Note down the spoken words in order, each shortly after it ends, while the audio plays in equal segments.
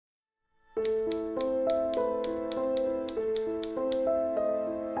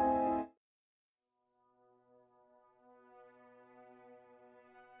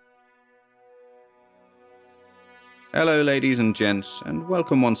Hello ladies and gents, and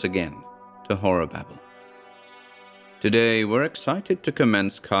welcome once again to HorrorBabble. Today we're excited to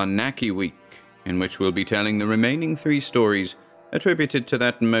commence Carnacki week, in which we'll be telling the remaining 3 stories attributed to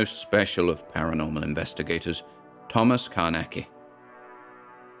that most special of paranormal investigators, Thomas Carnacki.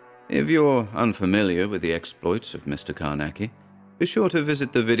 If you're unfamiliar with the exploits of Mr. Carnacki, be sure to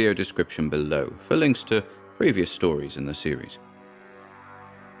visit the video description below for links to previous stories in the series.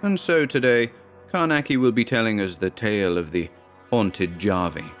 And so today, Carnacki will be telling us the tale of the Haunted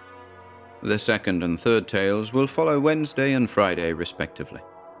Jarvee. The second and third tales will follow Wednesday and Friday respectively.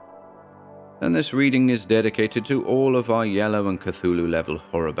 And this reading is dedicated to all of our Yellow and Cthulhu level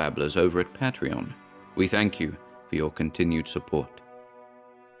horror babblers over at Patreon. We thank you for your continued support.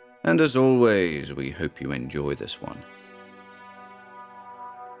 And as always, we hope you enjoy this one.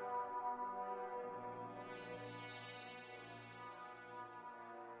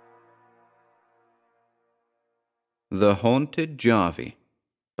 The Haunted Jarvee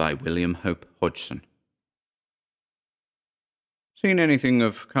by William Hope Hodgson. Seen anything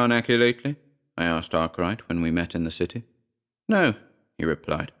of Carnacki lately? I asked Arkwright when we met in the city. No, he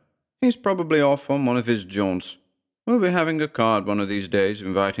replied. He's probably off on one of his jaunts. We'll be having a card one of these days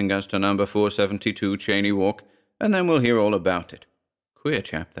inviting us to number 472 Cheney Walk, and then we'll hear all about it. Queer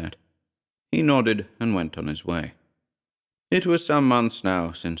chap, that. He nodded and went on his way. It was some months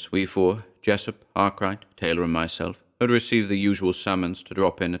now since we 4, Jessup, Arkwright, Taylor and myself, had received the usual summons to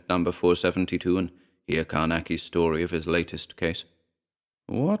drop in at number 472 and hear Carnacki's story of his latest case.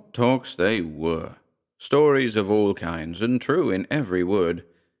 What talks they were! Stories of all kinds, and true in every word,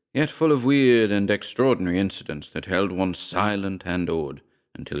 yet full of weird and extraordinary incidents that held one silent and awed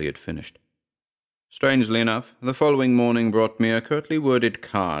until he had finished. Strangely enough, the following morning brought me a curtly worded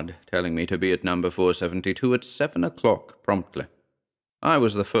card telling me to be at number 472 at 7 o'clock promptly. I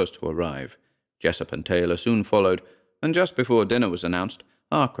was the first to arrive. Jessup and Taylor soon followed, and just before dinner was announced,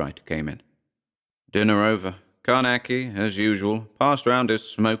 Arkwright came in. Dinner over, Carnacki, as usual, passed round his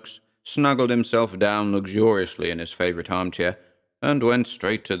smokes, snuggled himself down luxuriously in his favourite armchair, and went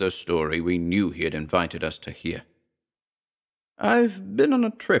straight to the story we knew he had invited us to hear. I've been on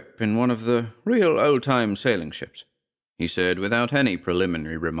a trip in one of the real old-time sailing ships, he said without any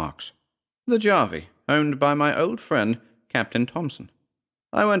preliminary remarks. The Jarvee, owned by my old friend, Captain Thompson.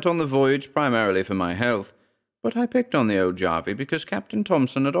 I went on the voyage primarily for my health, but I picked on the old Jarvee because Captain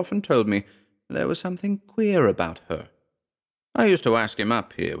Thompson had often told me there was something queer about her. I used to ask him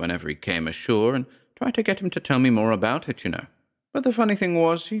up here whenever he came ashore and try to get him to tell me more about it, you know. But the funny thing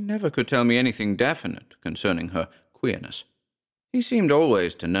was, he never could tell me anything definite concerning her queerness. He seemed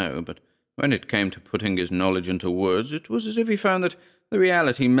always to know, but when it came to putting his knowledge into words, it was as if he found that the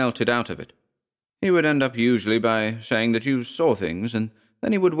reality melted out of it. He would end up usually by saying that you saw things, and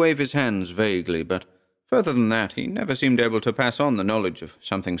then he would wave his hands vaguely, but further than that, he never seemed able to pass on the knowledge of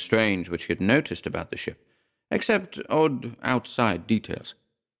something strange which he had noticed about the ship, except odd outside details.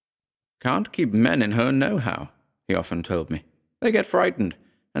 Can't keep men in her nohow, he often told me. They get frightened,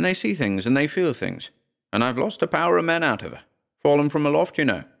 and they see things and they feel things, and I've lost a power of men out of her. Fallen from aloft, you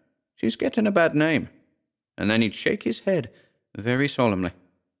know. She's getting a bad name. And then he'd shake his head, very solemnly.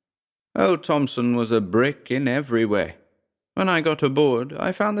 Old Thompson was a brick in every way. When I got aboard,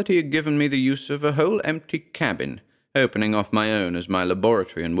 I found that he had given me the use of a whole empty cabin, opening off my own as my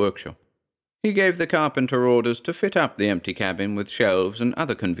laboratory and workshop. He gave the carpenter orders to fit up the empty cabin with shelves and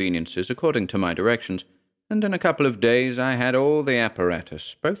other conveniences according to my directions, and in a couple of days I had all the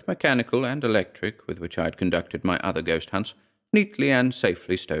apparatus, both mechanical and electric, with which I had conducted my other ghost hunts, neatly and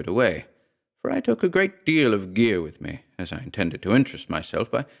safely stowed away, for I took a great deal of gear with me, as I intended to interest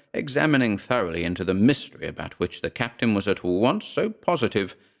myself by examining thoroughly into the mystery about which the captain was at once so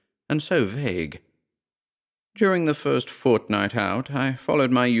positive and so vague. During the first fortnight out, I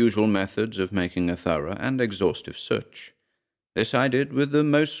followed my usual methods of making a thorough and exhaustive search. This I did with the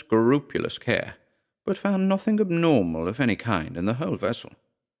most scrupulous care, but found nothing abnormal of any kind in the whole vessel.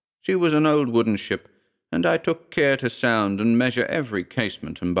 She was an old wooden ship, and I took care to sound and measure every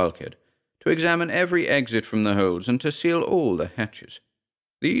casement and bulkhead, to examine every exit from the holds, and to seal all the hatches.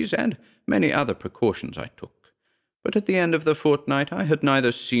 These and many other precautions I took, but at the end of the fortnight I had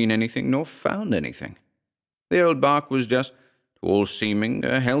neither seen anything nor found anything. The old bark was just, to all seeming,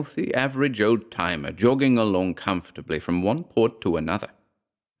 a healthy, average old-timer jogging along comfortably from one port to another,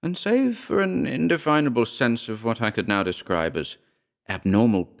 and save for an indefinable sense of what I could now describe as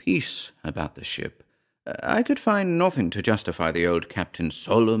abnormal peace about the ship, I could find nothing to justify the old captain's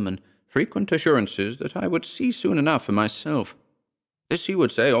solemn and frequent assurances that I would see soon enough for myself. This he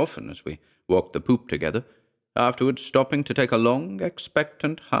would say often as we walked the poop together, afterwards stopping to take a long,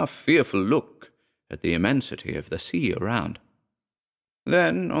 expectant, half-fearful look at the immensity of the sea around.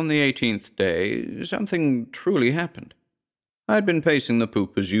 Then, on the 18th day, something truly happened. I had been pacing the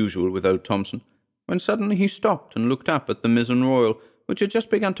poop as usual with old Thompson, when suddenly he stopped and looked up at the mizzen royal, which had just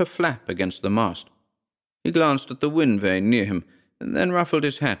begun to flap against the mast. He glanced at the wind vane near him, and then ruffled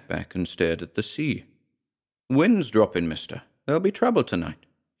his hat back and stared at the sea. "Wind's dropping, mister. There'll be trouble tonight,"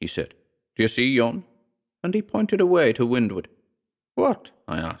 he said. "Do you see yon?" And he pointed away to windward. "What?"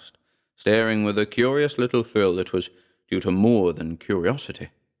 I asked, staring with a curious little thrill that was due to more than curiosity.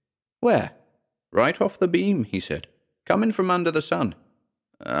 "Where?" "Right off the beam," he said. "Coming from under the sun."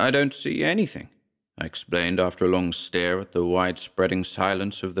 "I don't see anything," I explained after a long stare at the wide-spreading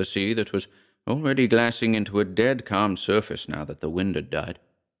silence of the sea that was already glassing into a dead calm surface now that the wind had died.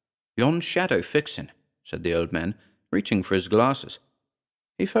 "Yon shadow fixin'," said the old man, reaching for his glasses.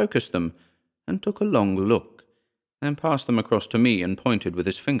 He focused them and took a long look, then passed them across to me and pointed with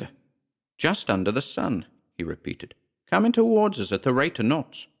his finger. "Just under the sun," he repeated, "coming towards us at the rate of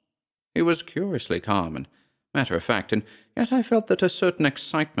knots." He was curiously calm and matter-of-fact, and yet I felt that a certain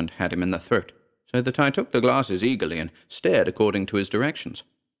excitement had him in the throat, so that I took the glasses eagerly and stared according to his directions.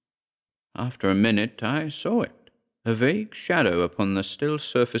 After a minute I saw it, a vague shadow upon the still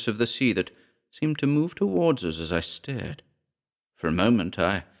surface of the sea that seemed to move towards us as I stared. For a moment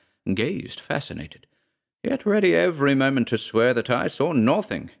I gazed fascinated, yet ready every moment to swear that I saw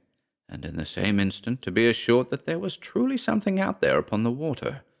nothing, and in the same instant to be assured that there was truly something out there upon the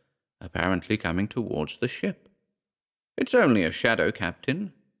water, apparently coming towards the ship. "It's only a shadow,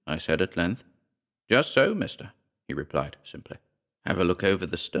 Captain," I said at length. "Just so, mister," he replied simply. "Have a look over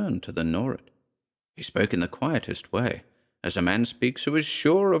the stern to the nor'ard." He spoke in the quietest way, as a man speaks who is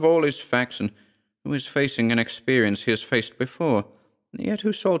sure of all his facts and who is facing an experience he has faced before, yet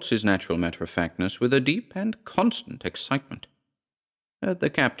who salts his natural matter-of-factness with a deep and constant excitement. At the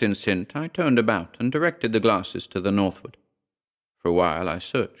captain's hint, I turned about and directed the glasses to the northward. For a while I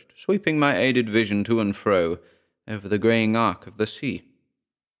searched, sweeping my aided vision to and fro over the greying arc of the sea.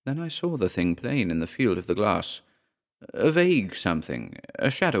 Then I saw the thing plain in the field of the glass. A vague something, a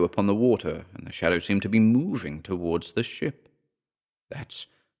shadow upon the water, and the shadow seemed to be moving towards the ship. "That's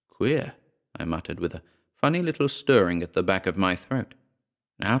queer," I muttered with a funny little stirring at the back of my throat.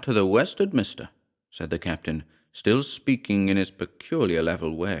 "Now to the westward, mister," said the captain, still speaking in his peculiar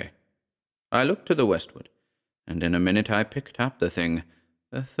level way. I looked to the westward, and in a minute I picked up the thing,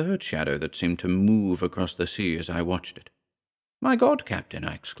 a third shadow that seemed to move across the sea as I watched it. "My God, Captain,"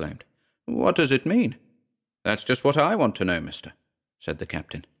 I exclaimed, "what does it mean?" "That's just what I want to know, mister," said the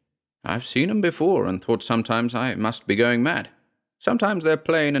captain. "I've seen 'em before and thought sometimes I must be going mad. Sometimes they're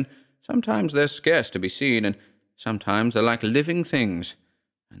plain, and sometimes they're scarce to be seen, and sometimes they're like living things,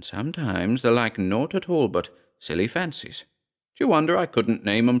 and sometimes they're like naught at all but silly fancies. Do you wonder I couldn't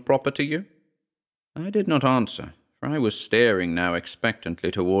name 'em proper to you?" I did not answer, for I was staring now expectantly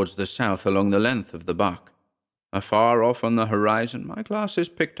towards the south along the length of the bark. Afar off on the horizon my glasses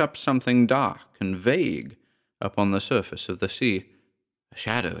picked up something dark and vague upon the surface of the sea, a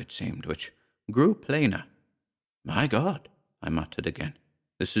shadow, it seemed, which grew plainer. "My God," I muttered again,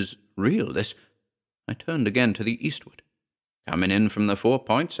 "this is real, this—" I turned again to the eastward. "Coming in from the 4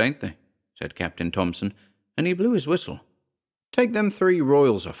 points, ain't they?" said Captain Thompson, and he blew his whistle. "Take them 3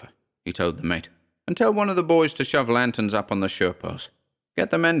 royals off her," he told the mate, "and tell one of the boys to shove lanterns up on the sherpoles.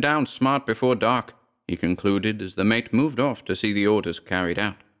 Get the men down smart before dark," he concluded as the mate moved off to see the orders carried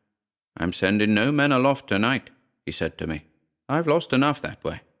out. "I'm sending no men aloft tonight," he said to me. "I've lost enough that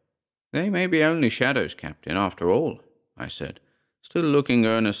way." "They may be only shadows, Captain, after all," I said, still looking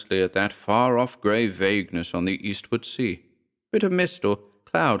earnestly at that far-off grey vagueness on the eastward sea, bit of mist or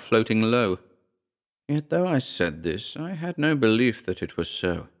cloud floating low. Yet though I said this, I had no belief that it was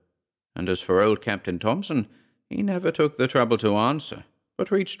so. And as for old Captain Thompson, he never took the trouble to answer, but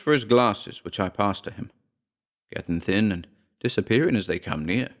reached for his glasses, which I passed to him. "Getting thin and disappearing as they come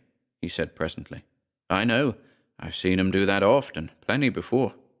near," he said presently. "I know. I've seen 'em do that often, plenty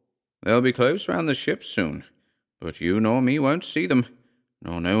before. They'll be close round the ship soon, but you nor me won't see them,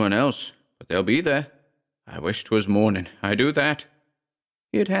 nor no one else, but they'll be there. I wish 'twas morning, I do that."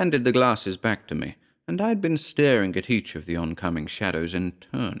 He had handed the glasses back to me, and I'd been staring at each of the oncoming shadows in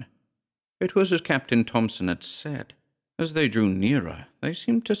turn. It was as Captain Thompson had said. As they drew nearer, they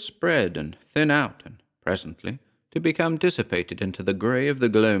seemed to spread and thin out, and presently to become dissipated into the grey of the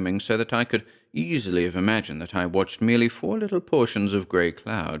gloaming, so that I could easily have imagined that I watched merely 4 little portions of grey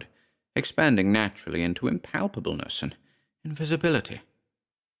cloud, expanding naturally into impalpableness and invisibility.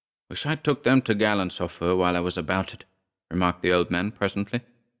 "Wish I took them to gallants off her while I was about it," remarked the old man presently.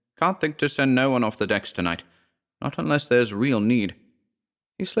 "Can't think to send no one off the decks tonight, not unless there's real need."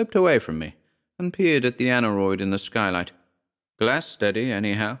 He slipped away from me, and peered at the aneroid in the skylight. "Glass steady,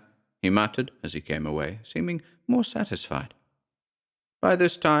 anyhow," he muttered as he came away, seeming more satisfied. By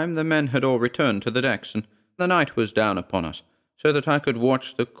this time the men had all returned to the decks, and the night was down upon us, so that I could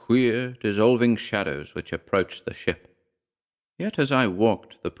watch the queer, dissolving shadows which approached the ship. Yet as I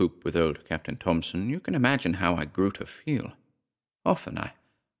walked the poop with old Captain Thompson, you can imagine how I grew to feel. Often I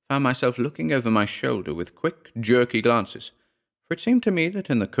found myself looking over my shoulder with quick, jerky glances, for it seemed to me that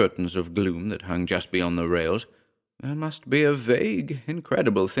in the curtains of gloom that hung just beyond the rails there must be a vague,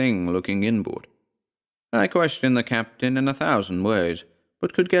 incredible thing looking inboard. I questioned the captain in 1,000 ways,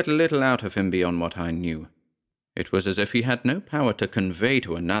 but could get little out of him beyond what I knew. It was as if he had no power to convey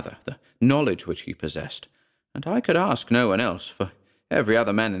to another the knowledge which he possessed, and I could ask no one else, for every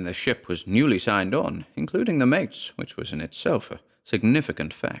other man in the ship was newly signed on, including the mates, which was in itself a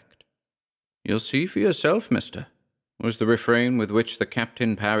significant fact. "You'll see for yourself, mister," was the refrain with which the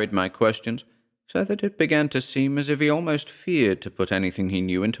captain parried my questions, so that it began to seem as if he almost feared to put anything he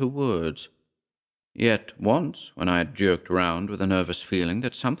knew into words. Yet once, when I had jerked round with a nervous feeling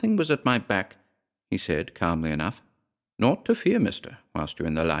that something was at my back, he said calmly enough, "Naught to fear, mister, whilst you're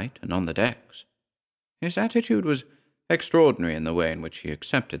in the light and on the decks." His attitude was extraordinary in the way in which he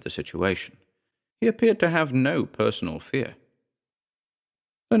accepted the situation. He appeared to have no personal fear.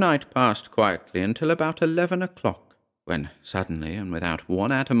 The night passed quietly until about 11 o'clock, when suddenly, and without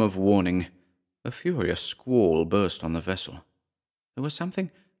one atom of warning, a furious squall burst on the vessel. There was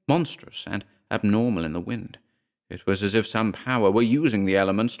something monstrous and abnormal in the wind. It was as if some power were using the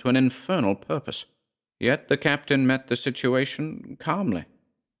elements to an infernal purpose. Yet the captain met the situation calmly.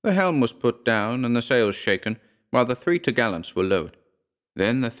 The helm was put down and the sails shaken, while the 3 topgallants were lowered.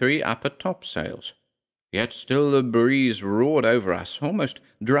 Then the 3 upper topsails. Yet still the breeze roared over us, almost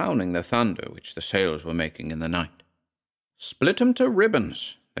drowning the thunder which the sails were making in the night. "Split 'em to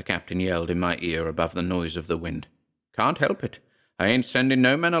ribbons," the captain yelled in my ear above the noise of the wind. "Can't help it. I ain't sending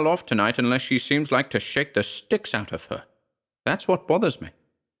no men aloft tonight unless she seems like to shake the sticks out of her. That's what bothers me."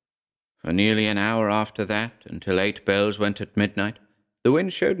 For nearly an hour after that, until 8 bells went at midnight, the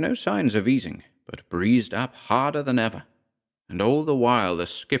wind showed no signs of easing, but breezed up harder than ever. And all the while the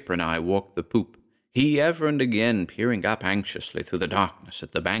skipper and I walked the poop, he ever and again peering up anxiously through the darkness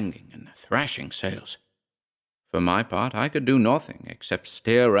at the banging and the thrashing sails. For my part, I could do nothing except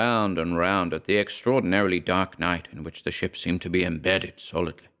stare round and round at the extraordinarily dark night in which the ship seemed to be embedded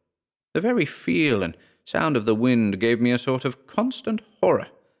solidly. The very feel and sound of the wind gave me a sort of constant horror,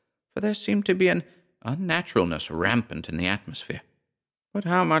 for there seemed to be an unnaturalness rampant in the atmosphere. But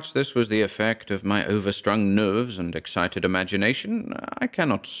how much this was the effect of my overstrung nerves and excited imagination, I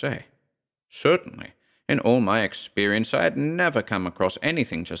cannot say. Certainly, in all my experience, I had never come across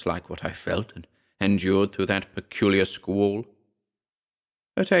anything just like what I felt and endured through that peculiar squall.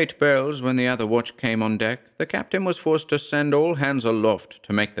 At 8 bells, when the other watch came on deck, the captain was forced to send all hands aloft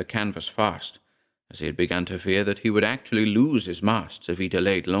to make the canvas fast, as he had begun to fear that he would actually lose his masts if he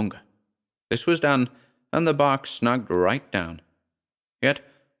delayed longer. This was done, and the bark snugged right down. Yet,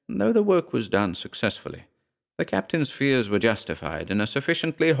 though the work was done successfully, the captain's fears were justified in a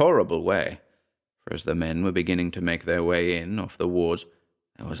sufficiently horrible way, for as the men were beginning to make their way in off the wards,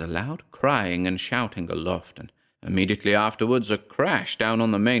 there was a loud crying and shouting aloft, and immediately afterwards a crash down on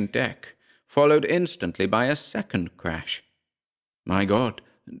the main deck, followed instantly by a second crash. "My God,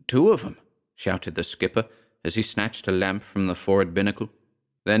 2 of 'em!" shouted the skipper as he snatched a lamp from the forward binnacle.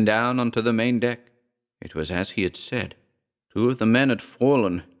 Then down onto the main deck. It was as he had said. 2 of the men had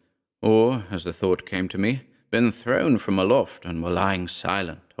fallen, or, as the thought came to me, been thrown from aloft and were lying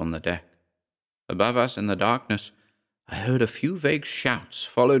silent on the deck. Above us in the darkness, I heard a few vague shouts,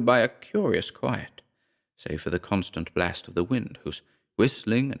 followed by a curious quiet, save for the constant blast of the wind, whose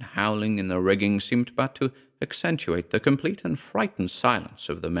whistling and howling in the rigging seemed but to accentuate the complete and frightened silence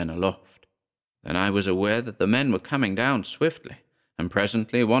of the men aloft. Then I was aware that the men were coming down swiftly, and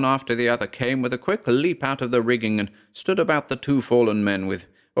presently one after the other came with a quick leap out of the rigging and stood about the 2 fallen men with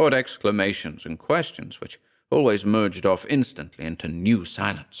odd exclamations and questions which always merged off instantly into new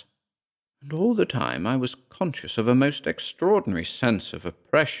silence. And all the time I was conscious of a most extraordinary sense of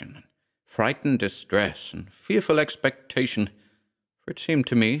oppression and frightened distress and fearful expectation, for it seemed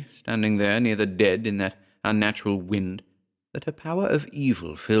to me, standing there near the dead in that unnatural wind, that a power of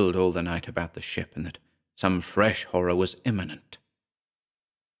evil filled all the night about the ship, and that some fresh horror was imminent.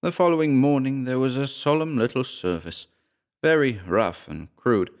 The following morning there was a solemn little service, very rough and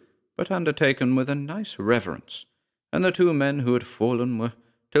crude, but undertaken with a nice reverence, and the 2 men who had fallen were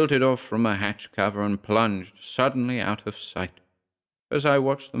tilted off from a hatch cover and plunged suddenly out of sight. As I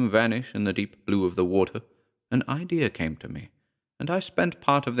watched them vanish in the deep blue of the water, an idea came to me, and I spent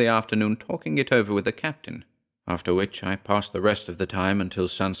part of the afternoon talking it over with the captain, after which I passed the rest of the time until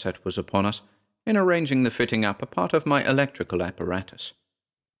sunset was upon us in arranging the fitting up a part of my electrical apparatus.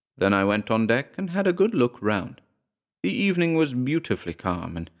 Then I went on deck and had a good look round. The evening was beautifully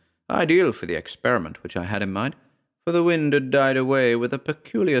calm and ideal for the experiment which I had in mind, for the wind had died away with a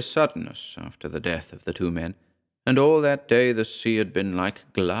peculiar suddenness after the death of the two men, and all that day the sea had been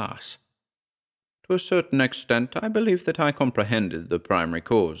like glass. To a certain extent I believe that I comprehended the primary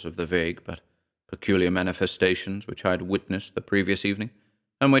cause of the vague but peculiar manifestations which I had witnessed the previous evening,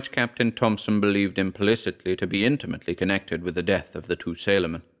 and which Captain Thompson believed implicitly to be intimately connected with the death of the two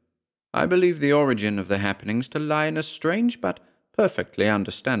sailormen. I believe the origin of the happenings to lie in a strange but perfectly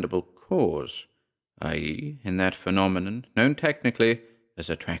understandable cause, i.e., in that phenomenon known technically as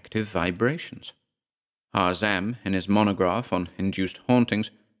attractive vibrations. Harzam, in his monograph on induced hauntings,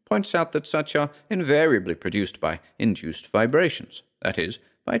 points out that such are invariably produced by induced vibrations, that is,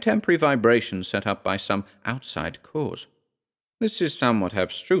 by temporary vibrations set up by some outside cause. This is somewhat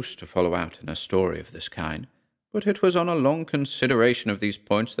abstruse to follow out in a story of this kind, but it was on a long consideration of these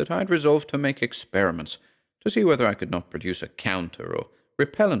points that I had resolved to make experiments to see whether I could not produce a counter or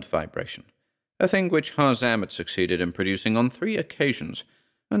repellent vibration, a thing which Harzam had succeeded in producing on 3 occasions,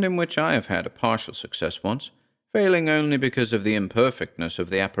 and in which I have had a partial success once, failing only because of the imperfectness of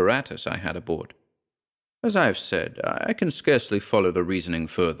the apparatus I had aboard. As I have said, I can scarcely follow the reasoning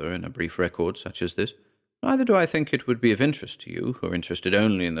further in a brief record such as this. Neither do I think it would be of interest to you, who are interested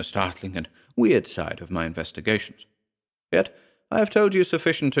only in the startling and weird side of my investigations. Yet I have told you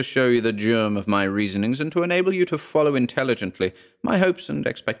sufficient to show you the germ of my reasonings and to enable you to follow intelligently my hopes and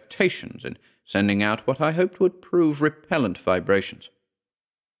expectations in sending out what I hoped would prove repellent vibrations.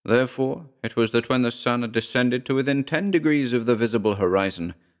 Therefore, it was that when the sun had descended to within 10 degrees of the visible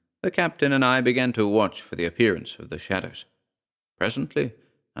horizon, the captain and I began to watch for the appearance of the shadows. Presently,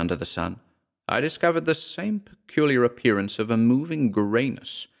 under the sun, I discovered the same peculiar appearance of a moving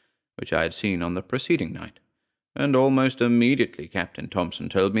greyness which I had seen on the preceding night, and almost immediately Captain Thompson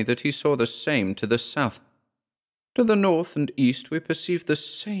told me that he saw the same to the south. To the north and east we perceived the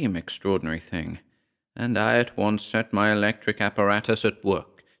same extraordinary thing, and I at once set my electric apparatus at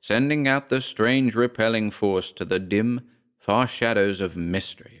work, sending out the strange repelling force to the dim, far shadows of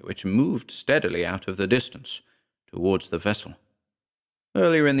mystery which moved steadily out of the distance towards the vessel.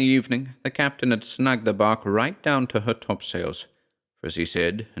 Earlier in the evening, the captain had snugged the bark right down to her topsails, for as he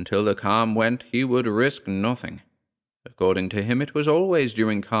said, until the calm went he would risk nothing. According to him, it was always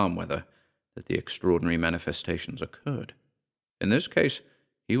during calm weather that the extraordinary manifestations occurred. In this case,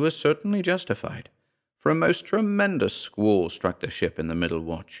 he was certainly justified, for a most tremendous squall struck the ship in the middle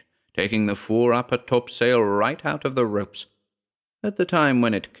watch, taking the fore upper topsail right out of the ropes. At the time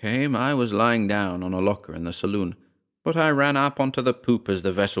when it came, I was lying down on a locker in the saloon, but I ran up onto the poop as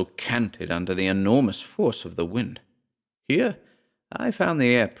the vessel canted under the enormous force of the wind. Here I found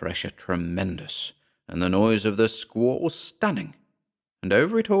the air pressure tremendous, and the noise of the squall stunning. And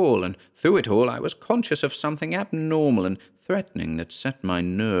over it all, and through it all, I was conscious of something abnormal and threatening that set my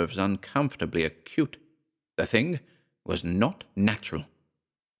nerves uncomfortably acute. The thing was not natural.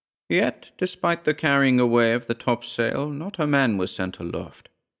 Yet, despite the carrying away of the topsail, not a man was sent aloft.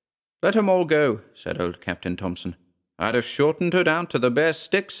 "Let 'em all go," said old Captain Thompson. "I'd have shortened her down to the bare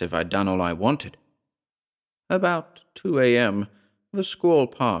sticks if I'd done all I wanted." About 2 a.m., the squall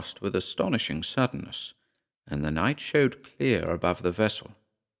passed with astonishing suddenness, and the night showed clear above the vessel.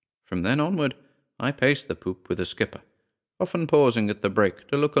 From then onward, I paced the poop with the skipper, often pausing at the break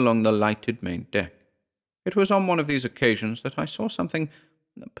to look along the lighted main deck. It was on one of these occasions that I saw something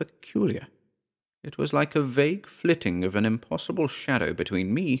peculiar. It was like a vague flitting of an impossible shadow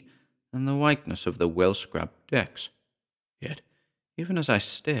between me and the whiteness of the well-scrubbed decks. Yet, even as I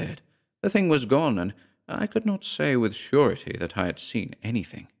stared, the thing was gone, and I could not say with surety that I had seen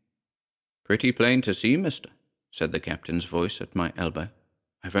anything. "Pretty plain to see, mister," said the captain's voice at my elbow.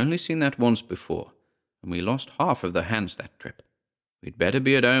 "I've only seen that once before, and we lost half of the hands that trip. We'd better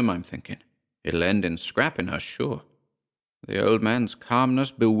be at home, I'm thinking. It'll end in scrapping us, sure." The old man's calmness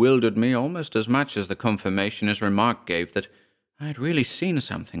bewildered me almost as much as the confirmation his remark gave that I had really seen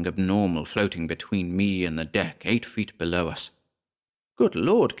something abnormal floating between me and the deck 8 feet below us. "Good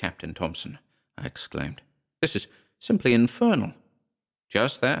Lord, Captain Thompson," I exclaimed. "This is simply infernal."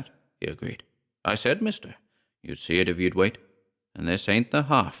 "Just that," he agreed. "I said, mister, you'd see it if you'd wait. And this ain't the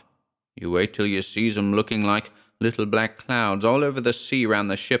half. You wait till you sees 'em looking like little black clouds all over the sea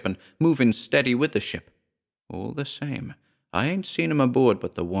round the ship and moving steady with the ship. All the same, I ain't seen 'em aboard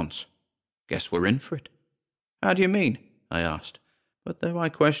but the once. Guess we're in for it." "How do you mean?" I asked, but though I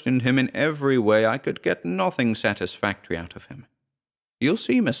questioned him in every way, I could get nothing satisfactory out of him. You'll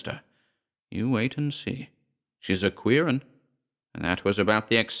see, mister. You wait and see. She's a queer 'un." And that was about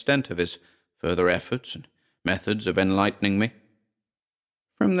the extent of his further efforts and methods of enlightening me.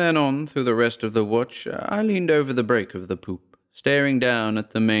 From then on, through the rest of the watch, I leaned over the break of the poop, staring down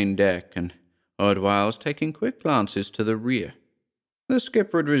at the main deck, and odd whiles taking quick glances to the rear. The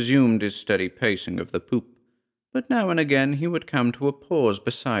skipper had resumed his steady pacing of the poop, but now and again he would come to a pause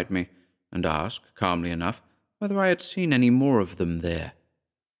beside me, and ask, calmly enough, whether I had seen any more of them there.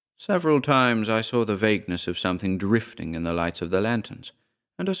 Several times I saw the vagueness of something drifting in the lights of the lanterns,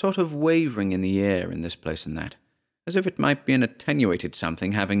 and a sort of wavering in the air in this place and that, as if it might be an attenuated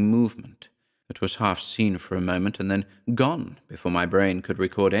something having movement, that was half seen for a moment and then gone before my brain could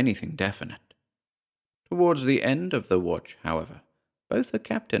record anything definite. Towards the end of the watch, however, both the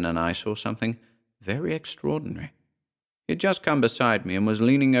captain and I saw something very extraordinary. He had just come beside me and was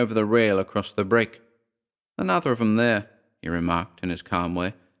leaning over the rail across the break. "Another of 'em there," he remarked in his calm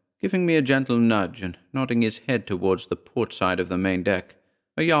way, giving me a gentle nudge and nodding his head towards the port side of the main deck,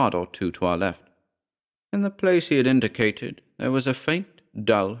 a yard or two to our left. In the place he had indicated, there was a faint,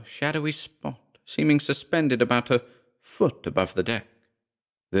 dull, shadowy spot, seeming suspended about a foot above the deck.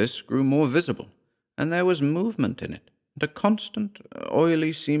 This grew more visible, and there was movement in it, and a constant,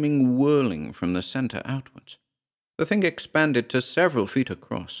 oily-seeming whirling from the centre outwards. The thing expanded to several feet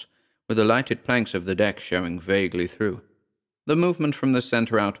across, with the lighted planks of the deck showing vaguely through. The movement from the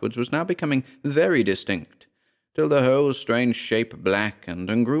centre outwards was now becoming very distinct, till the whole strange shape blackened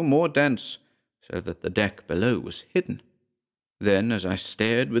and grew more dense, so that the deck below was hidden. Then, as I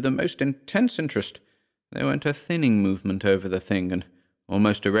stared with the most intense interest, there went a thinning movement over the thing, and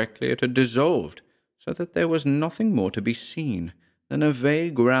almost directly it had dissolved, so that there was nothing more to be seen than a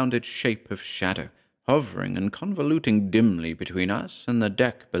vague rounded shape of shadow, hovering and convoluting dimly between us and the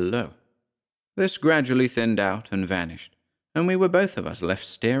deck below. This gradually thinned out and vanished, and we were both of us left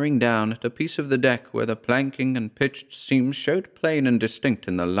staring down at a piece of the deck where the planking and pitched seams showed plain and distinct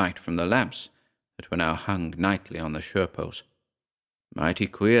in the light from the lamps that were now hung nightly on the sherpoles. "Mighty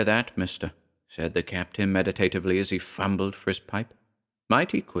queer that, mister," said the captain meditatively as he fumbled for his pipe.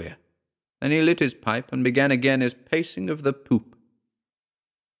 "Mighty queer." Then he lit his pipe and began again his pacing of the poop.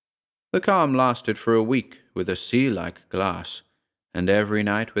 The calm lasted for a week with a sea-like glass, and every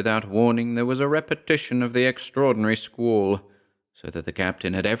night without warning there was a repetition of the extraordinary squall, so that the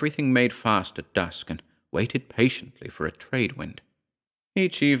captain had everything made fast at dusk and waited patiently for a trade wind.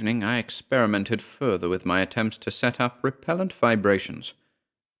 Each evening I experimented further with my attempts to set up repellent vibrations,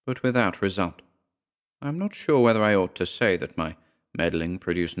 but without result. I am not sure whether I ought to say that my meddling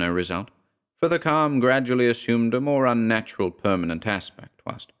produced no result, for the calm gradually assumed a more unnatural permanent aspect,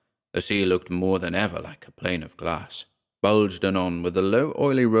 whilst the sea looked more than ever like a plane of glass, bulged anon with the low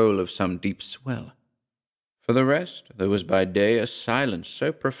oily roll of some deep swell. For the rest, there was by day a silence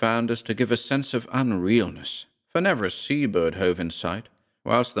so profound as to give a sense of unrealness, for never a sea-bird hove in sight,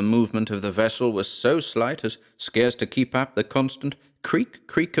 whilst the movement of the vessel was so slight as scarce to keep up the constant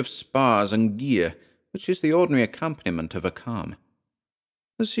creak of spars and gear, which is the ordinary accompaniment of a calm.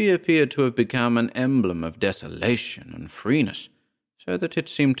 The sea appeared to have become an emblem of desolation and freeness, so that it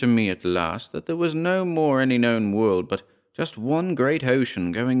seemed to me at last that there was no more any known world, but just one great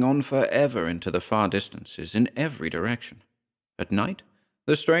ocean going on forever into the far distances in every direction. At night,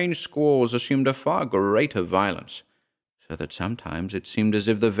 the strange squalls assumed a far greater violence, so that sometimes it seemed as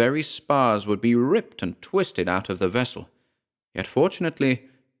if the very spars would be ripped and twisted out of the vessel. Yet fortunately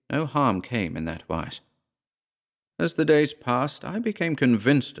no harm came in that wise. As the days passed, I became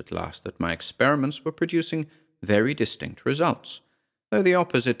convinced at last that my experiments were producing very distinct results, though the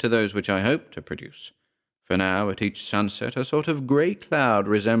opposite to those which I hoped to produce. For now, at each sunset, a sort of grey cloud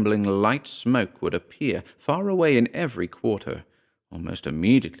resembling light smoke would appear far away in every quarter, almost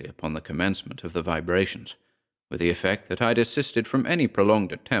immediately upon the commencement of the vibrations, with the effect that I desisted from any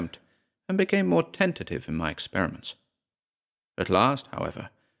prolonged attempt, and became more tentative in my experiments. At last, however,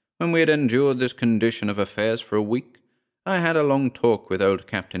 when we had endured this condition of affairs for a week, I had a long talk with old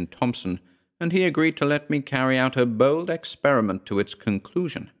Captain Thompson, and he agreed to let me carry out a bold experiment to its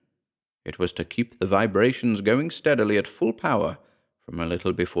conclusion. It was to keep the vibrations going steadily at full power from a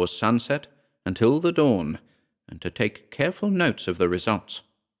little before sunset until the dawn, and to take careful notes of the results.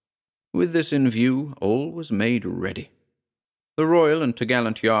 With this in view, all was made ready. The royal and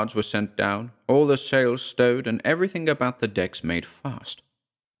topgallant yards were sent down, all the sails stowed, and everything about the decks made fast.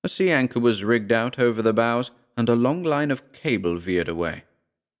 A sea anchor was rigged out over the bows, and a long line of cable veered away.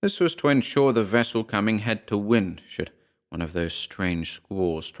 This was to ensure the vessel coming head to wind, should one of those strange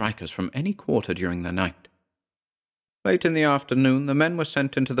squalls strike us from any quarter during the night. Late in the afternoon, the men were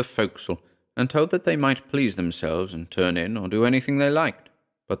sent into the forecastle, and told that they might please themselves and turn in or do anything they liked,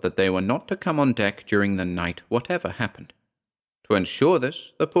 but that they were not to come on deck during the night, whatever happened. To ensure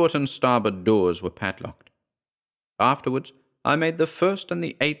this, the port and starboard doors were padlocked. Afterwards, I made the 1st and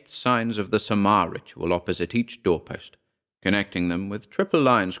the 8th signs of the Samar ritual opposite each doorpost, connecting them with triple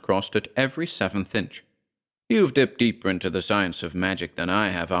lines crossed at every 7th inch. You've dipped deeper into the science of magic than I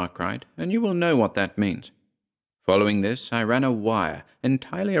have, Arkwright, and you will know what that means. Following this, I ran a wire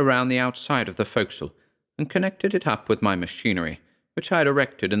entirely around the outside of the forecastle and connected it up with my machinery, which I had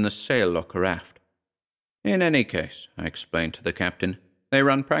erected in the sail locker aft. In any case, I explained to the captain, they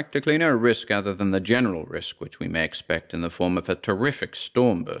run practically no risk other than the general risk which we may expect in the form of a terrific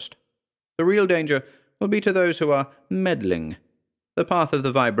storm burst. The real danger will be to those who are meddling. The path of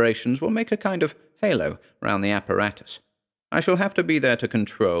the vibrations will make a kind of halo round the apparatus. I shall have to be there to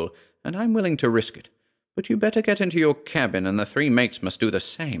control, and I'm willing to risk it. But you better get into your cabin, and the 3 mates must do the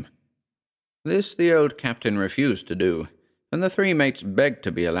same. This the old captain refused to do, and the 3 mates begged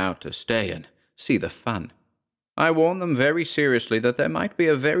to be allowed to stay and see the fun. I warned them very seriously that there might be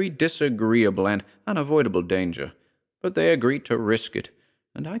a very disagreeable and unavoidable danger, but they agreed to risk it,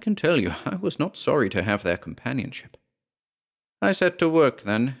 and I can tell you I was not sorry to have their companionship. I set to work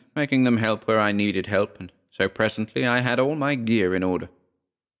then, making them help where I needed help, and so presently I had all my gear in order.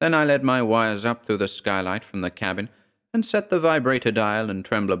 Then I led my wires up through the skylight from the cabin and set the vibrator dial and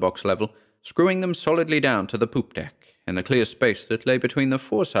trembler box level, screwing them solidly down to the poop deck in the clear space that lay between the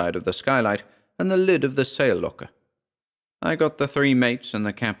foreside of the skylight and the lid of the sail locker. I got the 3 mates and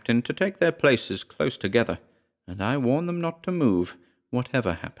the captain to take their places close together, and I warned them not to move,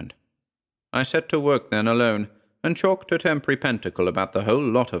 whatever happened. I set to work then alone, and chalked a temporary pentacle about the whole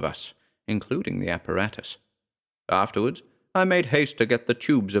lot of us, including the apparatus. Afterwards, I made haste to get the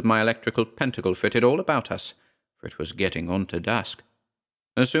tubes of my electrical pentacle fitted all about us, for it was getting on to dusk.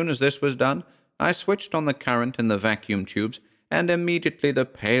 As soon as this was done, I switched on the current in the vacuum tubes, and immediately the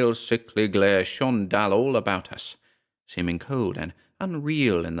pale, sickly glare shone dull all about us, seeming cold and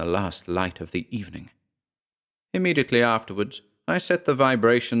unreal in the last light of the evening. Immediately afterwards, I set the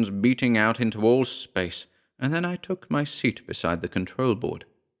vibrations beating out into all space, and then I took my seat beside the control board.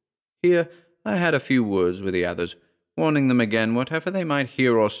 Here I had a few words with the others, warning them again, whatever they might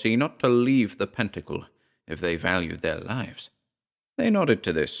hear or see, not to leave the pentacle if they valued their lives. They nodded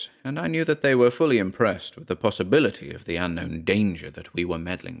to this, and I knew that they were fully impressed with the possibility of the unknown danger that we were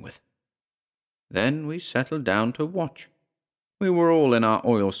meddling with. Then we settled down to watch. We were all in our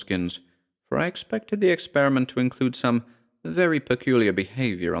oilskins, for I expected the experiment to include some very peculiar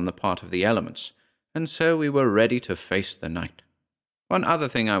behavior on the part of the elements, and so we were ready to face the night. One other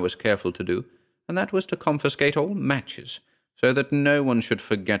thing I was careful to do, and that was to confiscate all matches, so that no one should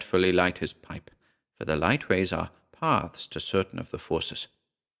forgetfully light his pipe, for the light rays are paths to certain of the forces.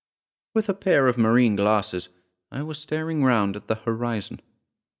 With a pair of marine glasses, I was staring round at the horizon.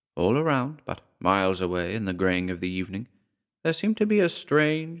 All around, but miles away in the greying of the evening, there seemed to be a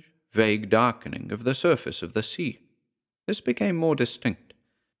strange, vague darkening of the surface of the sea. This became more distinct,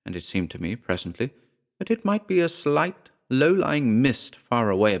 and it seemed to me presently that it might be a slight, low-lying mist far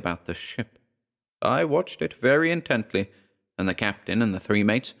away about the ship. I watched it very intently, and the captain and the 3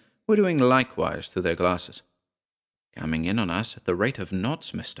 mates were doing likewise through their glasses. "Coming in on us at the rate of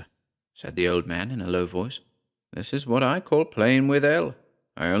knots, mister," said the old man in a low voice. "This is what I call playing with hell.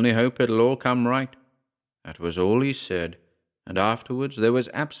 I only hope it'll all come right." That was all he said, and afterwards there was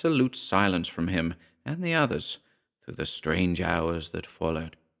absolute silence from him and the others through the strange hours that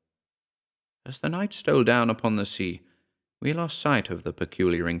followed. As the night stole down upon the sea, we lost sight of the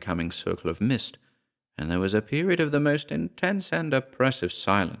peculiar incoming circle of mist, and there was a period of the most intense and oppressive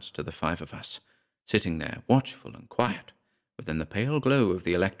silence to the 5 of us, sitting there watchful and quiet, within the pale glow of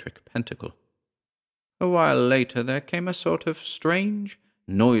the electric pentacle. A while later there came a sort of strange,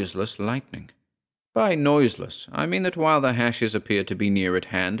 noiseless lightning. By noiseless, I mean that while the hashes appeared to be near at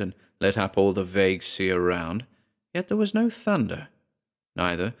hand and lit up all the vague sea around, yet there was no thunder.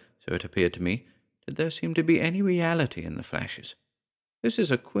 Neither, so it appeared to me, did there seem to be any reality in the flashes. This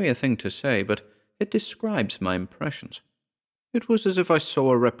is a queer thing to say, but it describes my impressions. It was as if I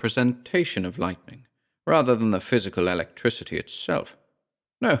saw a representation of lightning, rather than the physical electricity itself.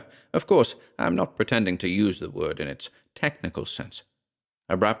 No, of course, I am not pretending to use the word in its technical sense.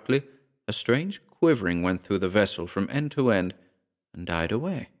 Abruptly, a strange quivering went through the vessel from end to end, and died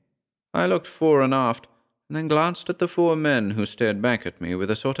away. I looked fore and aft, and then glanced at the 4 men who stared back at me with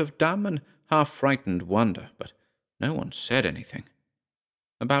a sort of dumb and half-frightened wonder, but no one said anything.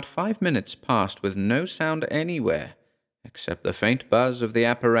 About 5 minutes passed with no sound anywhere, except the faint buzz of the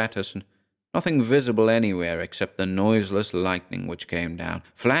apparatus, and Nothing visible anywhere except the noiseless lightning which came down,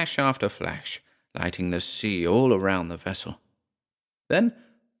 flash after flash, lighting the sea all around the vessel. Then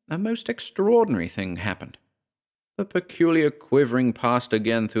a most extraordinary thing happened. The peculiar quivering passed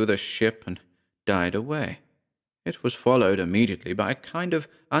again through the ship and died away. It was followed immediately by a kind of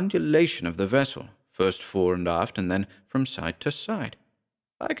undulation of the vessel, first fore and aft and then from side to side.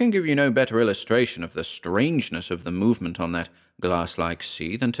 I can give you no better illustration of the strangeness of the movement on that glass-like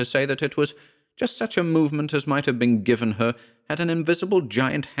sea than to say that it was just such a movement as might have been given her had an invisible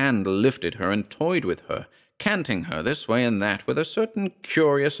giant hand lifted her and toyed with her, canting her this way and that with a certain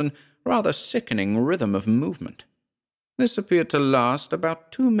curious and rather sickening rhythm of movement. This appeared to last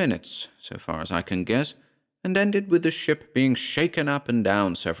about 2 minutes, so far as I can guess, and ended with the ship being shaken up and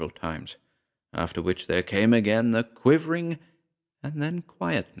down several times, after which there came again the quivering and then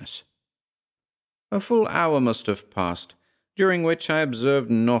quietness. A full hour must have passed, during which I observed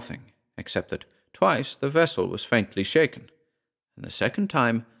nothing, except that twice the vessel was faintly shaken, and the second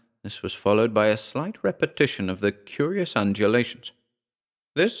time this was followed by a slight repetition of the curious undulations.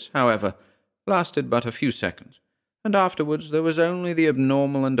 This, however, lasted but a few seconds, and afterwards there was only the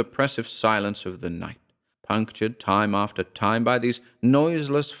abnormal and oppressive silence of the night, punctured time after time by these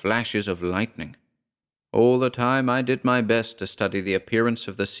noiseless flashes of lightning. All the time I did my best to study the appearance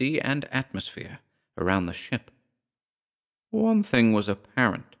of the sea and atmosphere around the ship. One thing was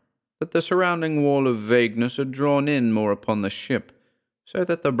apparent, that the surrounding wall of vagueness had drawn in more upon the ship, so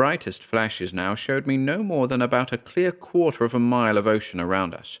that the brightest flashes now showed me no more than about a clear quarter of a mile of ocean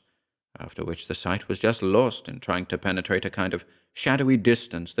around us, after which the sight was just lost in trying to penetrate a kind of shadowy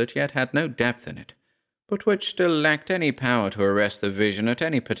distance that yet had no depth in it, but which still lacked any power to arrest the vision at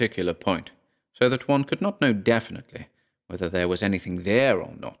any particular point, so that one could not know definitely whether there was anything there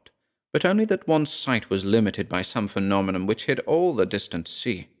or not, but only that one's sight was limited by some phenomenon which hid all the distant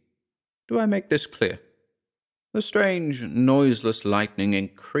sea. Do I make this clear? The strange, noiseless lightning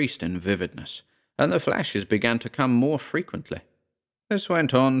increased in vividness, and the flashes began to come more frequently. This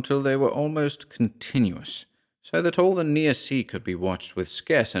went on till they were almost continuous, so that all the near sea could be watched with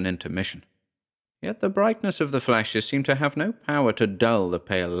scarce an intermission. Yet the brightness of the flashes seemed to have no power to dull the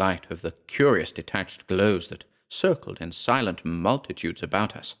pale light of the curious detached glows that circled in silent multitudes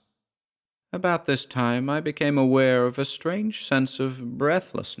about us. About this time I became aware of a strange sense of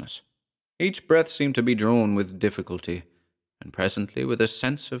breathlessness. Each breath seemed to be drawn with difficulty, and presently with a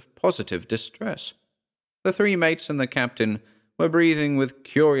sense of positive distress. The 3 mates and the captain were breathing with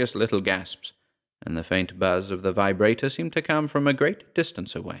curious little gasps, and the faint buzz of the vibrator seemed to come from a great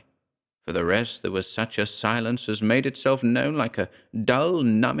distance away. For the rest, there was such a silence as made itself known like a dull,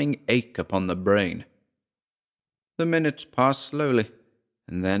 numbing ache upon the brain. The minutes passed slowly,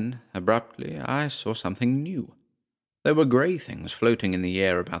 and then, abruptly, I saw something new. There were grey things floating in the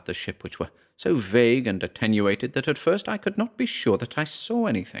air about the ship which were so vague and attenuated that at first I could not be sure that I saw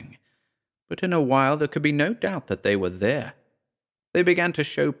anything. But in a while there could be no doubt that they were there. They began to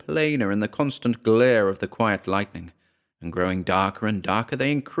show plainer in the constant glare of the quiet lightning, and growing darker and darker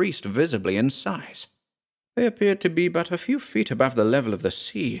they increased visibly in size. They appeared to be but a few feet above the level of the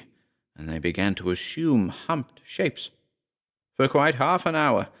sea, and they began to assume humped shapes. For quite half an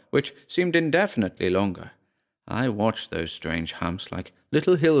hour, which seemed indefinitely longer, I watched those strange humps like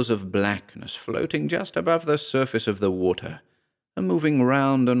little hills of blackness floating just above the surface of the water, and moving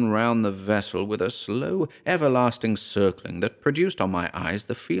round and round the vessel with a slow, everlasting circling that produced on my eyes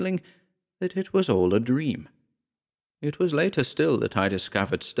the feeling that it was all a dream. It was later still that I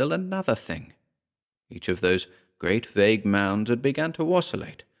discovered still another thing. Each of those great vague mounds had begun to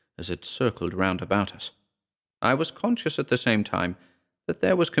oscillate as it circled round about us. I was conscious at the same time that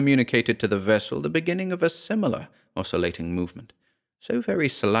there was communicated to the vessel the beginning of a similar oscillating movement, so very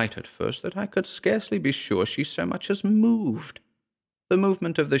slight at first that I could scarcely be sure she so much as moved. The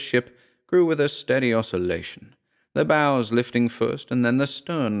movement of the ship grew with a steady oscillation, the bows lifting first and then the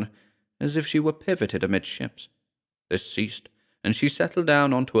stern, as if she were pivoted amidships. This ceased, and she settled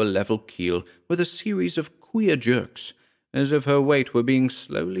down onto a level keel with a series of queer jerks, as if her weight were being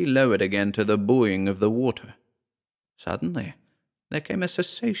slowly lowered again to the buoying of the water. Suddenly, there came a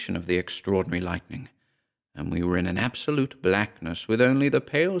cessation of the extraordinary lightning, and we were in an absolute blackness with only the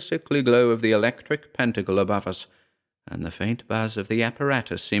pale sickly glow of the electric pentacle above us, and the faint buzz of the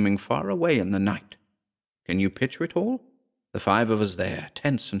apparatus seeming far away in the night. Can you picture it all? The 5 of us there,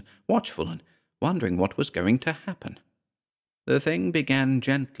 tense and watchful, and wondering what was going to happen. The thing began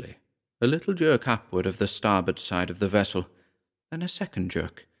gently, a little jerk upward of the starboard side of the vessel, then a second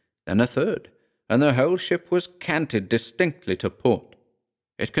jerk, then a third, and the whole ship was canted distinctly to port.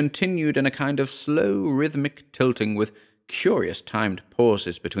 It continued in a kind of slow rhythmic tilting with curious timed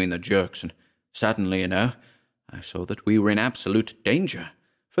pauses between the jerks, and suddenly, I saw that we were in absolute danger,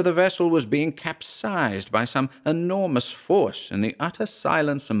 for the vessel was being capsized by some enormous force in the utter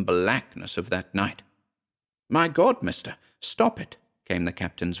silence and blackness of that night. "My God, mister, stop it," came the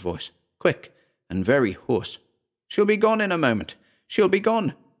captain's voice, quick and very hoarse. "She'll be gone in a moment. She'll be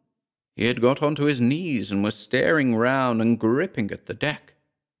gone." He had got onto his knees and was staring round and gripping at the deck.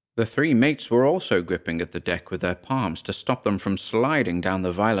 The 3 mates were also gripping at the deck with their palms to stop them from sliding down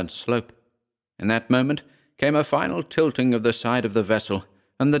the violent slope. In that moment came a final tilting of the side of the vessel,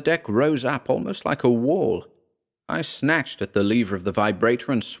 and the deck rose up almost like a wall. I snatched at the lever of the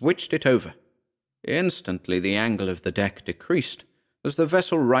vibrator and switched it over. Instantly the angle of the deck decreased, as the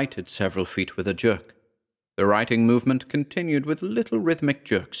vessel righted several feet with a jerk. The righting movement continued with little rhythmic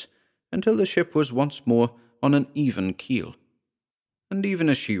jerks, until the ship was once more on an even keel. And even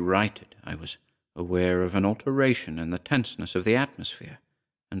as she righted, I was aware of an alteration in the tenseness of the atmosphere,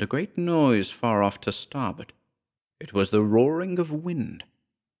 and a great noise far off to starboard. It was the roaring of wind.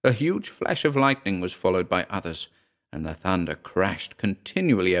 A huge flash of lightning was followed by others, and the thunder crashed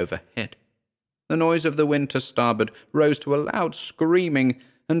continually overhead. The noise of the wind to starboard rose to a loud screaming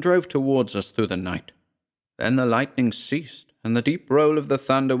and drove towards us through the night. Then the lightning ceased, and the deep roll of the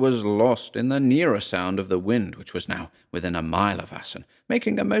thunder was lost in the nearer sound of the wind, which was now within a mile of us, and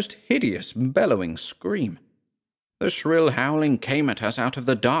making a most hideous bellowing scream. The shrill howling came at us out of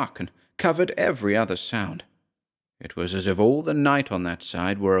the dark, and covered every other sound. It was as if all the night on that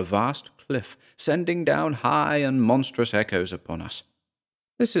side were a vast cliff, sending down high and monstrous echoes upon us.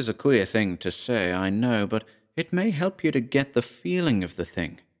 This is a queer thing to say, I know, but it may help you to get the feeling of the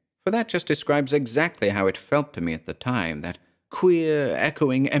thing, for that just describes exactly how it felt to me at the time, that queer,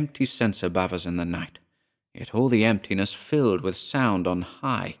 echoing, empty sense above us in the night, yet all the emptiness filled with sound on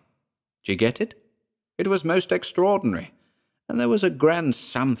high. Do you get it? It was most extraordinary, and there was a grand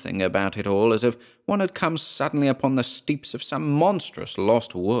something about it all, as if one had come suddenly upon the steeps of some monstrous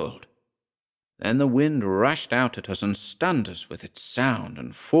lost world. Then the wind rushed out at us and stunned us with its sound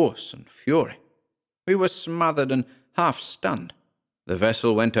and force and fury. We were smothered and half-stunned. The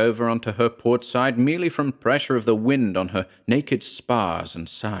vessel went over onto her port side merely from pressure of the wind on her naked spars and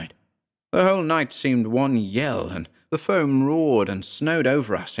side. The whole night seemed one yell, and the foam roared and snowed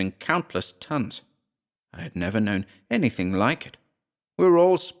over us in countless tons. I had never known anything like it. We were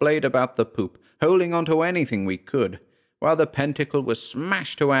all splayed about the poop, holding on to anything we could, while the Pentacle was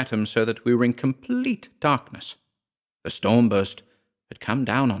smashed to atoms so that we were in complete darkness. The storm-burst had come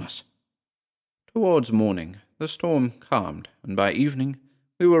down on us. Towards morning, the storm calmed, and by evening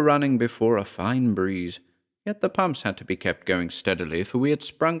we were running before a fine breeze, yet the pumps had to be kept going steadily, for we had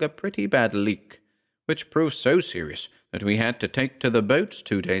sprung a pretty bad leak, which proved so serious that we had to take to the boats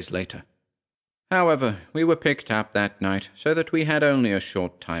 2 days later. However, we were picked up that night, so that we had only a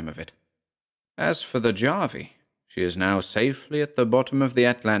short time of it. As for the Jarvee, she is now safely at the bottom of the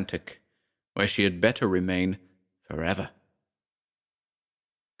Atlantic, where she had better remain forever.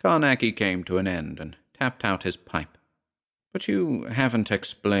 Carnacki came to an end and tapped out his pipe. "But you haven't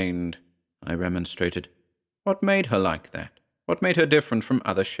explained," I remonstrated. "What made her like that? What made her different from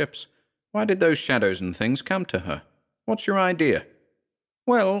other ships? Why did those shadows and things come to her? What's your idea?"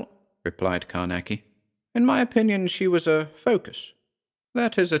 "Well," replied Carnacki, "in my opinion she was a focus.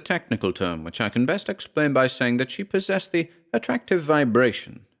 That is a technical term which I can best explain by saying that she possessed the attractive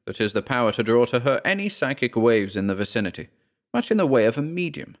vibration, that is, the power to draw to her any psychic waves in the vicinity, much in the way of a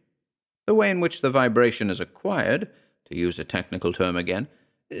medium. The way in which the vibration is acquired, to use a technical term again,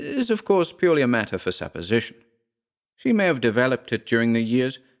 is of course purely a matter for supposition. She may have developed it during the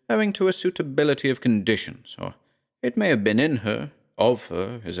years, owing to a suitability of conditions, or it may have been in her, of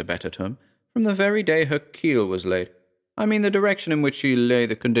her is a better term, from the very day her keel was laid. I mean the direction in which she lay,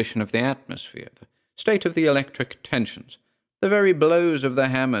 the condition of the atmosphere, the state of the electric tensions, the very blows of the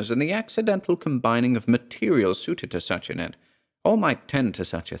hammers, and the accidental combining of materials suited to such an end, all might tend to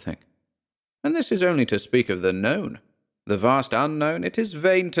such a thing. And this is only to speak of the known. The vast unknown it is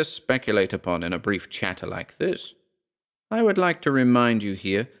vain to speculate upon in a brief chatter like this. I would like to remind you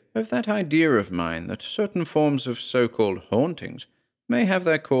here of that idea of mine that certain forms of so-called hauntings may have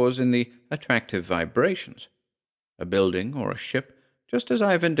their cause in the attractive vibrations. A building or a ship, just as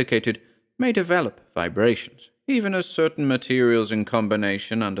I have indicated, may develop vibrations, even as certain materials in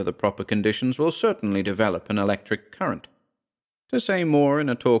combination under the proper conditions will certainly develop an electric current. To say more in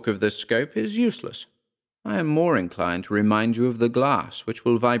a talk of this scope is useless. I am more inclined to remind you of the glass which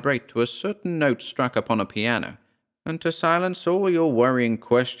will vibrate to a certain note struck upon a piano, and to silence all your worrying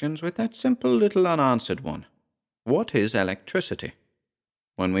questions with that simple little unanswered one. What is electricity?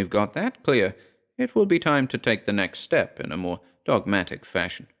 When we've got that clear, it will be time to take the next step in a more dogmatic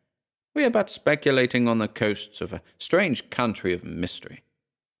fashion. We are but speculating on the coasts of a strange country of mystery.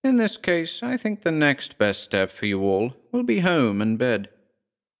 In this case, I think the next best step for you all will be home and bed."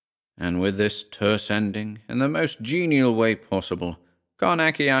 And with this terse ending, in the most genial way possible,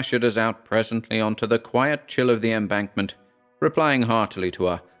 Carnacki ushered us out presently onto the quiet chill of the embankment, replying heartily to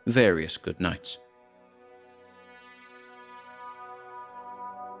our various good nights.